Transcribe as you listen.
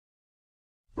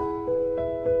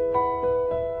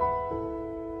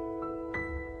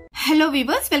Hello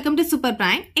viewers, welcome to Super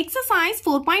Prime. Exercise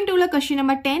 4.2 la question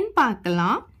number 10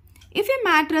 பார்க்கலாம். If a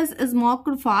mattress is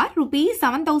marked for rupees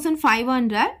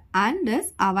 7,500 and is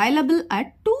available at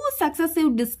two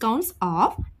successive discounts of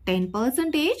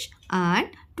 10% and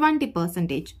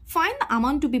 20%, find the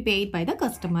amount to be paid by the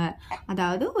customer.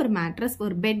 அதாவது ஒரு mattress,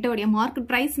 ஒரு bed உடைய market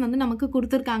price வந்து நமக்கு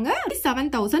கொடுத்திருக்காங்க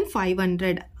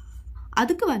 7,500.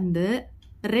 அதுக்கு வந்து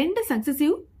ரெண்டு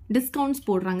successive டிஸ்கவுண்ட்ஸ்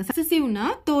போடுறாங்க. சக்சசிவ்னா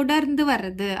தொடர்ந்து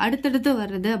வர்றது, அடுத்தடுத்து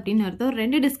வர்றது அப்படின்னு அர்த்தம்.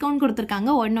 ரெண்டு டிஸ்கவுண்ட் கொடுத்துருக்காங்க.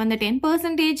 ஒன்று வந்து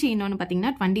 10%, இன்னொன்று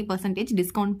பார்த்தீங்கன்னா 20%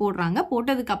 டிஸ்கவுண்ட் போடுறாங்க.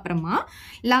 போட்டதுக்கு அப்புறமா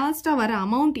லாஸ்ட்டாக வர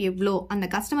அமௌண்ட் எவ்வளோ, அந்த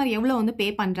கஸ்டமர் எவ்வளோ வந்து பே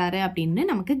பண்ணுறாரு அப்படின்னு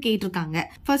நமக்கு கேட்டிருக்காங்க.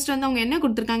 ஃபர்ஸ்ட் வந்து அவங்க என்ன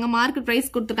கொடுத்துருக்காங்க, மார்க்கெட்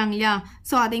ப்ரைஸ் கொடுத்துருக்காங்க இல்லையா?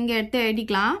 ஸோ அதை இங்கே எடுத்து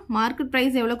எழுதிக்கலாம். மார்க்கெட்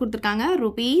ப்ரைஸ் எவ்வளோ கொடுத்துருக்காங்க,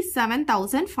 rupees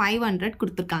 7,500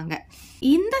 கொடுத்துருக்காங்க.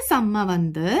 இந்த சம்மை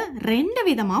வந்து ரெண்டு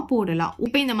விதமா போடலாம்.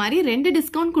 இப்போ இந்த மாதிரி ரெண்டு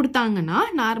டிஸ்கவுண்ட் கொடுத்தாங்கன்னா,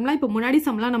 நார்மலா இப்போ முன்னாடி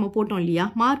சம்லாம் நம்ம போட்டோம் இல்லையா,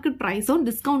 மார்க்கெட் பிரைஸும்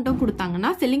டிஸ்கவுண்ட்டும்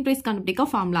கொடுத்தாங்கன்னா செல்லிங் பிரைஸ் கண்டுபிடிக்க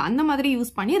ஃபார்முலா அந்த மாதிரி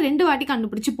யூஸ் பண்ணி ரெண்டு வாட்டி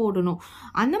கண்டுபிடிச்சு போடணும்.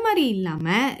 அந்த மாதிரி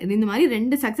இல்லாம இந்த மாதிரி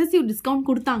ரெண்டு சக்சசிவ் டிஸ்கவுண்ட்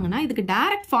கொடுத்தாங்கன்னா இதுக்கு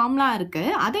டைரக்ட் ஃபார்முலா இருக்கு,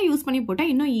 அதை யூஸ் பண்ணி போட்டா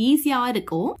இன்னும் ஈஸியா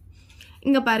இருக்கும்.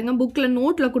 இங்க பாருங்க, புக்ல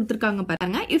நோட்ல கொடுத்திருக்காங்க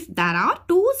பாருங்க. If there are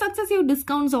two successive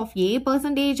discounts of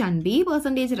A% and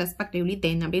B% respectively,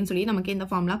 then அப்படின்னு சொல்லி நமக்கு இந்த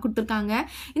ஃபார்முலா கொடுத்திருக்காங்க.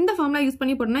 இந்த ஃபார்முலா யூஸ்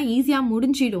பண்ணி போட்டோம்னா ஈஸியா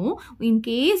முடிஞ்சிடும். இன்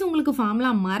கேஸ் உங்களுக்கு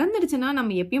ஃபார்முலா மறந்துடுச்சுன்னா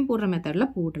நம்ம எப்பயும் போடுற மெத்தட்ல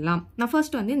போடலாம். நான்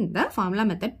ஃபர்ஸ்ட் வந்து இந்த ஃபார்முலா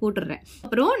மெத்தட் போட்டுடுறேன்,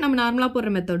 அப்புறம் நம்ம நார்மலா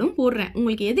போடுற மெத்தடும் போடுறேன்.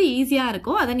 உங்களுக்கு எது ஈஸியா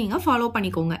இருக்கோ அதை நீங்க ஃபாலோ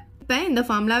பண்ணிக்கோங்க. இப்ப இந்த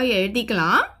ஃபார்முலாவை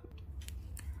எழுதிக்கலாம்.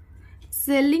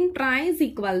 Selling price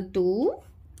equal to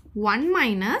 1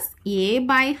 minus A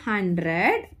by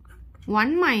 100,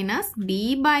 1 minus B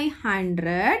by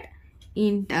 100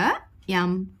 into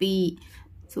MP.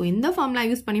 So இந்த ஃபார்முலா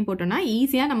யூஸ் பண்ணி போட்டோம்னா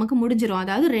ஈஸியாக நமக்கு முடிஞ்சிடும்.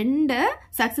 அதாவது ரெண்டு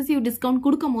சக்ஸசிவ் டிஸ்கவுண்ட்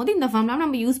கொடுக்கும் போது இந்த ஃபார்முலா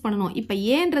நம்ம யூஸ் பண்ணணும். இப்போ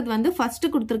ஏன்றது வந்து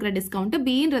ஃபர்ஸ்ட் கொடுத்துருக்கிற டிஸ்கவுண்ட்,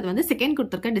 பின்றது வந்து செகண்ட்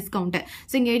கொடுத்துருக்க டிஸ்கவுண்ட்.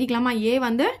 ஸோ இங்கே எழுதிக்கலாமா, ஏ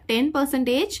வந்து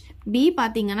 10%, பி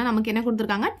பார்த்தீங்கன்னா நமக்கு என்ன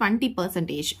கொடுத்துருக்காங்க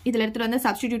 20%. இதில் எடுத்துகிட்டு வந்து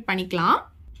சப்ஸ்டிடியூட் பண்ணிக்கலாம்.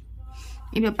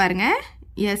 இப்போ பாருங்க,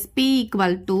 SP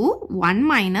equal to 1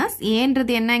 minus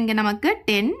ஏன்றது என்ன, இங்க நமக்கு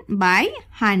 10 by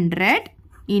 100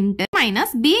 into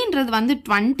minus Bன்றது வந்து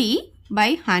 20 by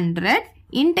 100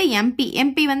 into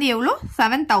MP வந்து எவ்வளோ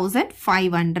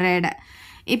 7,500.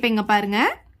 இப்போ இங்க பாருங்க,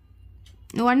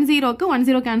 10க்கு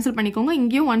 10 கேன்சல் பண்ணிக்கோங்க,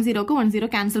 இங்கேயும் 10க்கு 10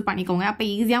 கேன்சல் பண்ணிக்கோங்க. அப்போ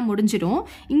ஈஸியாக முடிஞ்சிடும்.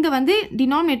 இங்கே வந்து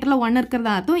டினாமினேட்டரில் 1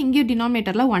 இருக்கிறதா அர்த்தம், இங்கேயும்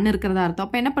டினாமினேட்டரில் 1 இருக்கிறதா அர்த்தம்.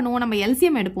 அப்போ என்ன பண்ணுவோம், நம்ம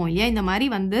எல்சிஎம் எடுப்போம் இல்லையா? இந்த மாதிரி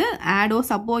வந்து ஆடோ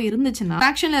சப்போ இருந்துச்சுன்னா,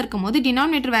 ஃப்ராக்ஷனில் இருக்கும்போது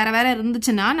டினாமினேட்டர் வேற வேற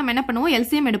இருந்துச்சுன்னா நம்ம என்ன பண்ணுவோம்,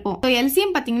 எல்சிஎம் எடுப்போம். ஸோ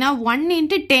எல்சிஎம் பார்த்தீங்கன்னா 1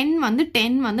 into 10 வந்து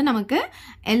 10 வந்து நமக்கு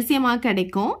எல்சிஎமாக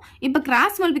கிடைக்கும். இப்போ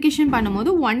கிராஸ் மல்டிபிகேஷன் பண்ணும்போது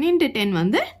 1 into 10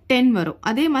 வந்து 10 வரும்.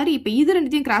 அதே மாதிரி இப்போ இது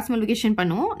ரெண்டுத்தையும் கிராஸ் மல்டிபிகேஷன்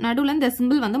பண்ணுவோம், நடுவில் இந்த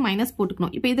சிம்பிள் வந்து மைனஸ்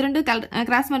போட்டுக்கணும். இப்போ இது ரெண்டு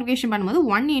கிராஸ் மல்டிபிகேஷன் பண்ணும்போது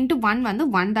 1 into 1 வந்து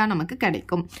 1 தான் நமக்கு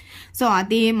கிடைக்கும். ஸோ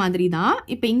அதே மாதிரி தான்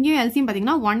இப்போ இங்கேயும் எல்சிஎம்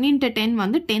பார்த்தீங்கன்னா 1 into 10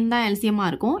 வந்து 10 தான்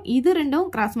எல்சிஎமாக இருக்கும். இது ரெண்டும்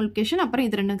கிராஸ் மல்டிபிகேஷன், அப்புறம்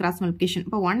இது ரெண்டும் கிராஸ் மல்டிபிகேஷன்.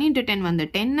 இப்போ 1 into 10 வந்து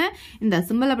 10, இந்த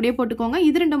சிம்பிள் அப்படியே போட்டுக்கோங்க.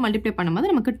 இது ரெண்டும் மல்டிப்ளை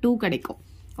பண்ணும்போது நமக்கு 2 கிடைக்கும்.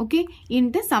 Okay,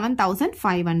 into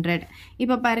 7,500.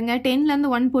 இப்போ பாருங்க, 10லேருந்து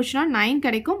 1 போச்சுன்னா 9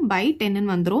 கிடைக்கும், பை 10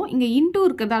 வந்துடும். இங்கே இன்டூ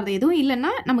இருக்கிறதா அர்த்தம், எதுவும்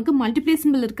இல்லைன்னா நமக்கு மல்டிப்ளை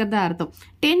சிம்பிள் இருக்கிறதா அர்த்தம்.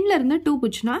 10லேருந்து 2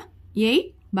 போச்சுன்னா 8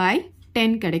 by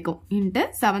 10 கிடைக்கும், இன்ட்டு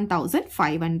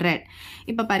 7,500.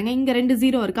 இப்போ பாருங்க, இங்கே 2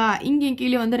 0 இருக்கா, இங்கே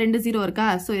கீழே வந்து 2 0 இருக்கா.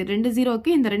 ஸோ 2 0க்கு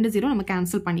இந்த 2 0 நம்ம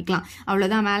கேன்சல் பண்ணிக்கலாம்.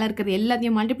 அவ்வளோதான், மேலே இருக்கிறது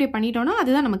எல்லாத்தையும் மல்டிப்ளை பண்ணிட்டோம்னா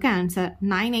அதுதான் நமக்கு ஆன்சர்.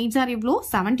 9 8s are எவ்வளோ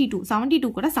 72,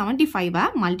 72 கூட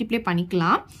 75 மல்டிப்ளை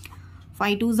பண்ணிக்கலாம்.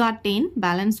 5 2s are 10,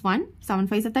 balance 1, 7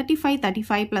 5s are 35,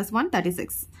 35 plus 1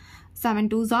 36, 7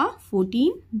 2s are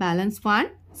 14, balance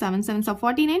 1, 7 7s are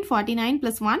 49, 49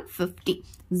 plus 1 50,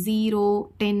 0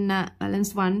 10,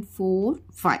 balance 1 4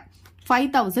 5,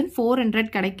 5,400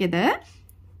 கிடைக்குது.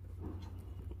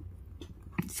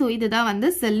 ஸோ இதுதான் வந்து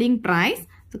செல்லிங் ப்ரைஸ்.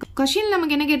 கொஸ்டின்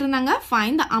நமக்கு என்ன கேட்டிருந்தாங்க,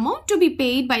 find the amount to be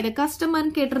paid by the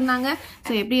customer கேட்டிருந்தாங்க.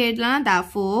 ஸோ எப்படி எழுதலாம்,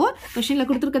 therefore கொஸ்டின்ல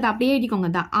கொடுத்துருக்கது அப்படியே எழுதிக்கோங்க.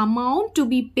 The amount to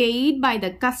be paid by the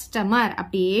customer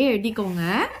அப்படியே எழுதிக்கோங்க.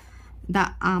 The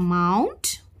amount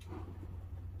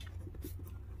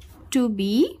to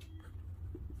be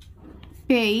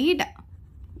paid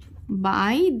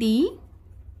by the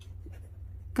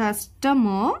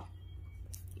customer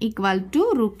equal to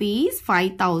rupees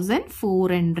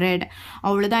 5,400.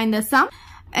 அவ்வளோதான் இந்த சம்.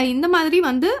 இந்த மாதிரி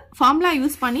வந்து ஃபார்முலா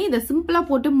யூஸ் பண்ணி இதை சிம்பிளாக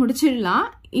போட்டு முடிச்சிடலாம்.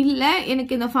 இல்லை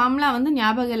எனக்கு இந்த ஃபார்முலா வந்து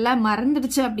ஞாபகம் எல்லாம்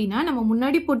மறந்துடுச்சு அப்படின்னா நம்ம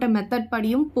முன்னாடி போட்ட மெத்தட்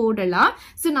படியும் போடலாம்.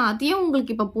 ஸோ நான் அதையும்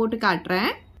உங்களுக்கு இப்போ போட்டு காட்டுறேன்.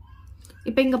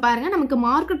 இப்போ இங்கே பாருங்க, நமக்கு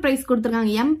மார்க்கெட் ப்ரைஸ்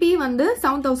கொடுத்துருக்காங்க. எம்பி வந்து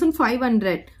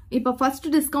 7,500. இப்போ ஃபர்ஸ்ட்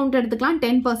டிஸ்கவுண்ட் எடுத்துக்கலாம்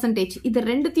 10%. இது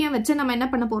ரெண்டுத்தையும் வச்சு நம்ம என்ன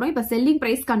பண்ண போறோம், இப்போ செல்லிங்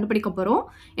ப்ரைஸ் கண்டுபிடிக்க போறோம்.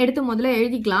 எடுத்து முதல்ல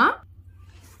எழுதிக்கலாம்.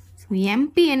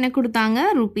 எம்பி என்ன கொடுத்தாங்க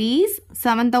rupees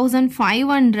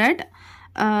 7500.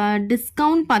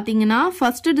 டிஸ்கவுண்ட் பார்த்தீங்கன்னா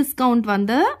ஃபர்ஸ்ட் டிஸ்கவுண்ட்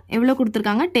வந்து எவ்வளோ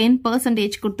கொடுத்துருக்காங்க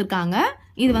 10% கொடுத்துருக்காங்க.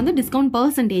 இது வந்து டிஸ்கவுண்ட்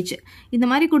பர்சன்டேஜ். இந்த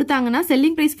மாதிரி கொடுத்தாங்கன்னா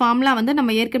செல்லிங் ப்ரைஸ் ஃபார்முலா வந்து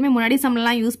நம்ம ஏற்கனவே முன்னாடி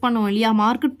சம்லாம் யூஸ் பண்ணுவோம் இல்லையா,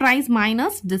 மார்க்கெட் ப்ரைஸ்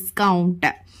மைனஸ் டிஸ்கவுண்ட்.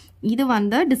 இது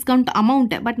வந்து டிஸ்கவுண்ட்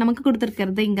அமௌண்ட், பட் நமக்கு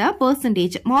கொடுத்துருக்கிறது இங்கே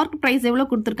பர்சன்டேஜ். மார்க் ப்ரைஸ் எவ்வளோ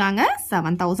கொடுத்துருக்காங்க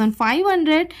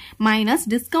 7500 மைனஸ்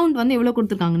டிஸ்கவுண்ட் வந்து எவ்வளோ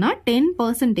கொடுத்துருக்காங்கன்னா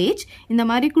 10%. இந்த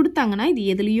மாதிரி கொடுத்தாங்கன்னா இது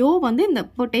எதுலையோ வந்து இந்த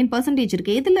 10%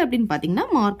 இருக்குது. எதில் அப்படின்னு பார்த்தீங்கன்னா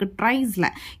மார்க்கெட்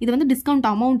ப்ரைஸில். இது வந்து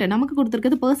டிஸ்கவுண்ட் அமௌண்ட், நமக்கு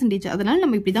கொடுத்துருக்கிறது பர்சன்டேஜ், அதனால்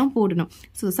நம்ம இப்படி தான் போடணும்.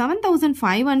 ஸோ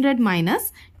 7500 மைனஸ்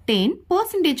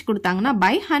 10% கொடுத்தாங்கன்னா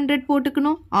by 100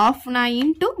 போட்டுக்கணும். ஆஃப் 9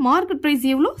 இன்ட்டு மார்க்கெட் ப்ரைஸ்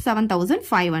எவ்வளோ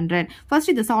 7500.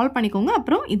 ஃபர்ஸ்ட் இதை சால்வ் பண்ணிக்கோங்க,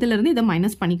 அப்புறம் இதிலிருந்து இதை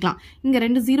மைனஸ் பண்ணிக்கலாம். இங்கே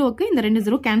 2 ஜீரோக்கு இந்த 2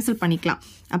 ஜீரோ கேன்சல் பண்ணிக்கலாம்.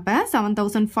 அப்போ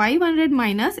 7500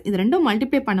 மைனஸ் இது ரெண்டும்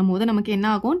மல்டிப்ளை பண்ணும்போது நமக்கு என்ன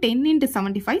ஆகும் 10 இன்ட்டு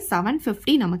 75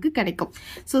 750 நமக்கு கிடைக்கும்.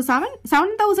 ஸோ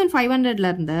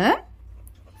 7500லேருந்து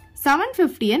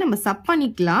 750 நம்ம சப்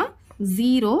பண்ணிக்கலாம்.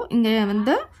 0 இங்கே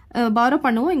வந்து பாரோ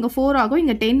பண்ணுவோம், இங்கே 4 ஆகும்,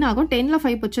 இங்கே 10 ஆகும். 10ல்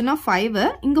 5 போச்சுன்னா 5,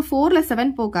 இங்கே 4ல்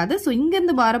 7 போகாது. ஸோ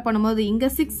இங்கேருந்து பாரோ பண்ணும்போது இங்கே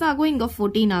 6 ஆகும், இங்கே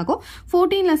 14 ஆகும்.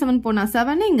 14ல் 7 போனால்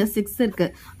 7, இங்கே 6 இருக்கு.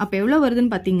 அப்போ எவ்வளோ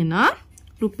வருதுன்னு பார்த்தீங்கன்னா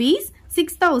rupees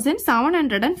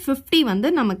 6750 வந்து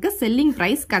நமக்கு செல்லிங்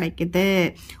ப்ரைஸ் கிடைக்குது.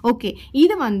 ஓகே,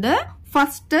 இது வந்து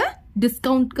ஃபர்ஸ்ட்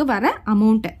டிஸ்கவுண்ட்க்கு வர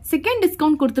அமௌண்ட். செகண்ட்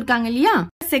டிஸ்கவுண்ட் கொடுத்துருக்காங்க இல்லையா,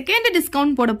 செகண்ட்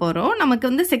டிஸ்கவுண்ட் போட போகிறோம். நமக்கு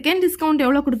வந்து செகண்ட் டிஸ்கவுண்ட்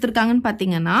எவ்வளோ கொடுத்துருக்காங்கன்னு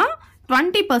பார்த்தீங்கன்னா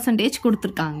 20%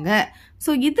 கொடுத்துருக்காங்க.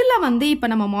 ஸோ இதில் வந்து இப்போ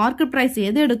நம்ம மார்க்கெட் ப்ரைஸ்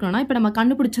எது எடுக்கணும்னா, இப்போ நம்ம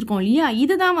கண்டுபிடிச்சிருக்கோம் இல்லையா,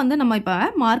 இதுதான் வந்து நம்ம இப்போ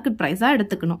மார்க்கெட் ப்ரைஸாக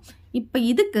எடுத்துக்கணும். இப்போ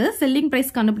இதுக்கு செல்லிங்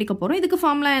ப்ரைஸ் கண்டுபிடிக்க போகிறோம். இதுக்கு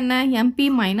ஃபார்முலா என்ன, எம்பி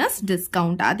மைனஸ்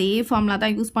டிஸ்கவுண்ட். அதே ஃபார்முலா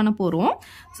தான் யூஸ் பண்ண போகிறோம்.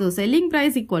 So selling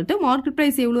price equal to market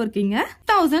price எவ்வளோ இருக்கீங்க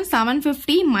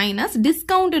 1750 மைனஸ்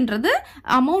டிஸ்கவுண்ட்ன்றது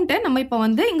அமௌண்ட்டை நம்ம இப்போ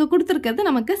வந்து இங்கே கொடுத்துருக்கிறது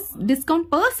நமக்கு discount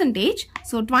percentage.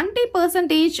 So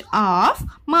 20% of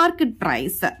market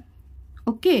price.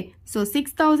 Okay, so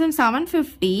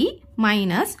 6750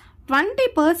 minus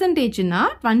 20%னா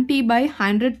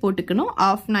 20/100 போட்டுக்கணும்.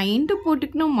 ஆஃப் 9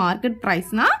 போட்டுக்கணும். மார்க்கெட்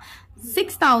ப்ரைஸ்னா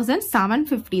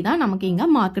 6750 தான் நமக்கு இங்கே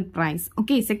market price.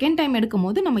 Okay, second time எடுக்கும்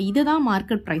போது நம்ம இதை தான்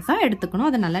மார்க்கெட் ப்ரைஸாக எடுத்துக்கணும்.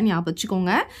 அதை நல்லா ஞாபகம்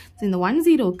வச்சுக்கோங்க. ஸோ இந்த 1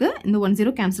 ஜீரோக்கு இந்த 1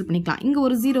 ஜீரோ கேன்சல் பண்ணிக்கலாம். இங்கே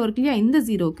ஒரு ஜீரோ இருக்கு இல்லையா, இந்த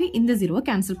ஜீரோக்கு இந்த ஜீரோவை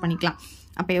கேன்சல் பண்ணிக்கலாம்.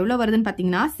 அப்போ எவ்வளோ வருதுன்னு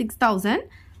பார்த்தீங்கன்னா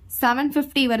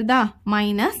 6750 வருதா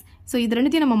மைனஸ். ஸோ இது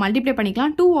ரெண்டுத்தையும் நம்ம மல்டிப்ளை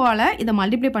பண்ணிக்கலாம். 2ஆல் இதை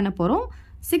மல்டிப்ளை பண்ண போகிறோம்.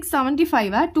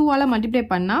 675 2ஆல் மல்டிப்ளை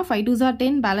பண்ணால் 5 2s are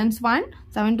 10 balance 1,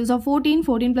 7 2s are 14,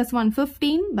 14 plus 1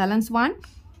 15 balance 1,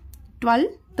 12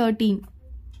 13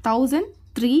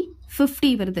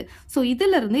 1350 வருது. ஸோ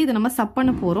இதிலிருந்து இதை நம்ம சப்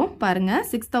பண்ண போகிறோம். பாருங்கள்,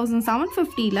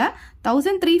 6750ல்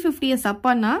 1350 சப்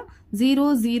பண்ணால் 0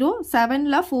 0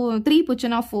 7ல் 3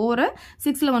 போச்சுன்னா 4,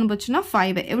 6ல் 1 போச்சுன்னா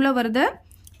 5. எவ்வளோ வருது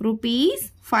rupees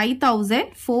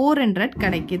 5400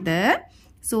 கிடைக்குது.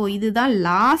 ஸோ இதுதான்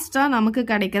லாஸ்ட்டாக நமக்கு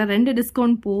கிடைக்கிற 2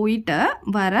 டிஸ்கவுண்ட் போயிட்டு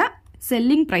வர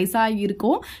செல்லிங் ப்ரைஸாக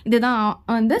இருக்கும். இதுதான்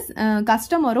வந்து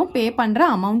கஸ்டமரும் பே பண்ணுற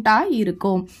அமௌண்ட்டாக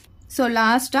இருக்கும். ஸோ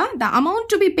லாஸ்ட்டாக the amount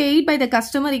to be paid by the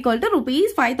customer equal to rupees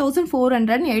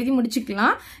 5400 எழுதி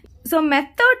முடிச்சுக்கலாம். ஸோ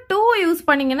மெத்தட் 2 யூஸ்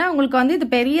பண்ணிங்கன்னா உங்களுக்கு வந்து இது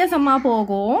பெரிய சம்மா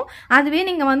போகும். அதுவே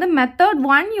நீங்கள் வந்து மெத்தட்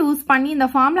 1 யூஸ் பண்ணி இந்த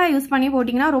ஃபார்முலா யூஸ் பண்ணி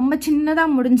போட்டிங்கன்னா ரொம்ப சின்னதாக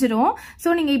முடிஞ்சிடும்.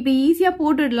 ஸோ நீங்கள் இப்படி ஈஸியாக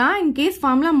போட்டுடலாம். இன்கேஸ்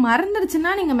ஃபார்முலா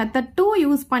மறந்துடுச்சுன்னா நீங்கள் மெத்தட் 2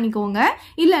 யூஸ் பண்ணிக்கோங்க,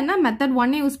 இல்லைன்னா மெத்தட்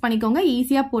 1 யூஸ் பண்ணிக்கோங்க.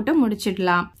 ஈஸியாக போட்டு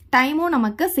முடிச்சிடலாம். டைமும்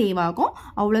நமக்கு சேவ் ஆகும்.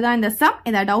 அவ்வளோதான் இந்த சம்.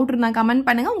 ஏதாவது டவுட் இருந்தால் கமெண்ட்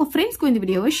பண்ணுங்கள். உங்கள் ஃப்ரெண்ட்ஸ்க்கு இந்த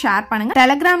வீடியோவை ஷேர் பண்ணுங்கள்.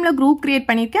 டெலிகிராமில் குரூப் கிரியேட்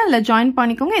பண்ணியிருக்கேன், அதில் ஜாயின்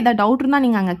பண்ணிக்கோங்க. ஏதாவது டவுட் இருந்தால்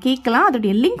நீங்கள் அங்கே கேட்கலாம்.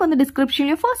 அதோடைய லிங்க் வந்து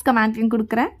டிஸ்கிரிப்ஷன்லேயும் ஃபர்ஸ்ட் கமெண்ட்லையும்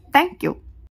கொடுக்குறேன். தேங்க்யூ.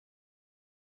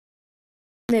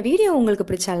 இந்த வீடியோ உங்களுக்கு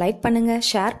பிடிச்சா லைக் பண்ணுங்க,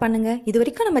 ஷேர் பண்ணுங்க. இது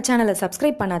வரைக்கும் நம்ம சேனலை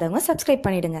சப்ஸ்கிரைப் பண்ணாதவங்க சப்ஸ்கிரைப்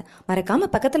பண்ணிடுங்க. மறக்காம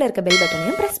பக்கத்தில் இருக்க பெல்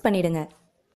பட்டனையும் பிரஸ் பண்ணிடுங்க.